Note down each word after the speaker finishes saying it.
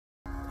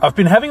I've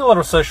been having a lot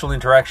of social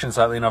interactions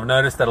lately, and I've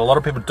noticed that a lot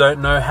of people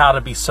don't know how to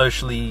be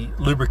socially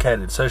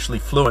lubricated, socially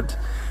fluent.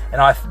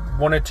 And I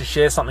wanted to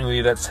share something with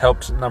you that's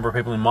helped a number of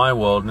people in my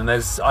world, and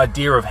there's this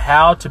idea of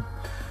how to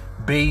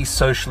be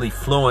socially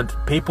fluent.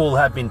 People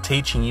have been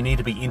teaching you need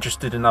to be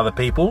interested in other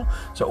people,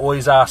 so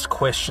always ask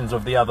questions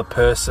of the other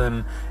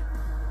person.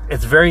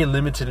 It's very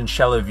limited and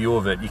shallow view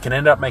of it. You can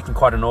end up making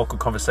quite an awkward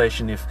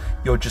conversation if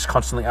you're just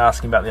constantly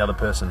asking about the other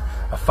person.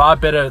 A far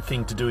better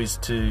thing to do is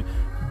to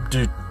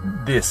do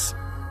this.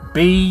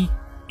 Be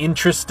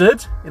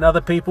interested in other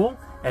people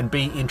and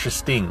be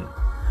interesting.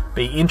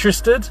 Be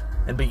interested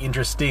and be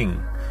interesting.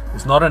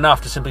 It's not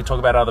enough to simply talk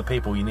about other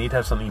people. You need to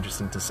have something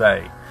interesting to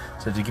say.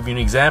 So to give you an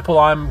example,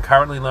 I'm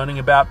currently learning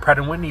about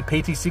Pratt & Whitney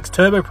PT6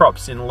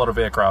 turboprops in a lot of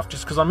aircraft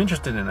just because I'm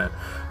interested in it.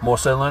 I'm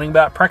also learning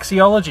about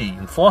praxeology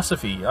and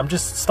philosophy. I'm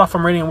just stuff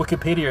I'm reading on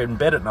Wikipedia in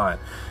bed at night.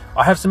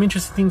 I have some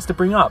interesting things to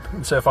bring up.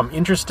 And so if I'm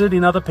interested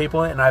in other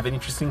people and I have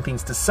interesting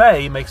things to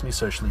say, it makes me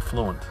socially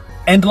fluent.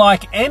 And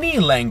like any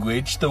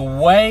language, the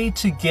way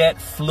to get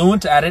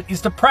fluent at it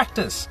is to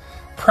practice.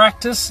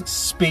 Practice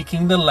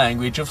speaking the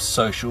language of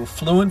social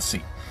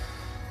fluency.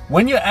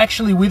 When you're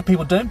actually with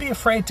people, don't be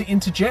afraid to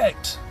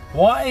interject.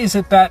 Why is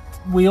it that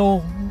we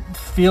all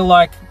feel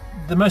like,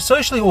 the most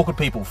socially awkward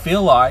people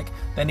feel like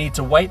they need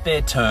to wait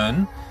their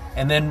turn,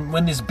 and then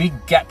when this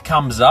big gap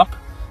comes up,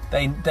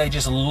 they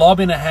just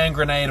lob in a hand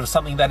grenade of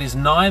something that is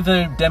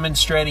neither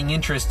demonstrating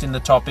interest in the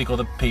topic or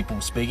the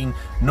people speaking,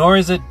 nor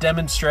is it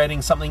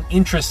demonstrating something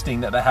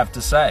interesting that they have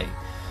to say.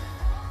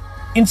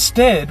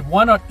 Instead,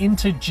 why not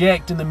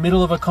interject in the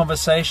middle of a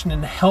conversation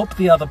and help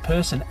the other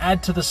person,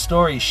 add to the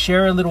story,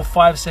 share a little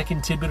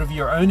 5-second tidbit of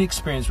your own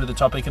experience with the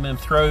topic and then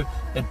throw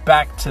it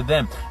back to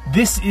them.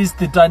 This is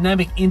the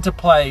dynamic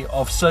interplay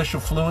of social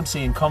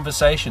fluency in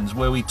conversations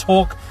where we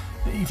talk.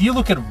 If you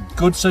look at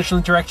good social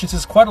interactions,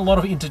 there's quite a lot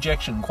of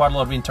interjection, quite a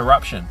lot of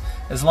interruption,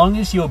 as long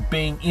as you're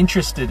being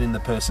interested in the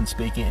person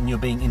speaking and you're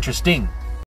being interesting.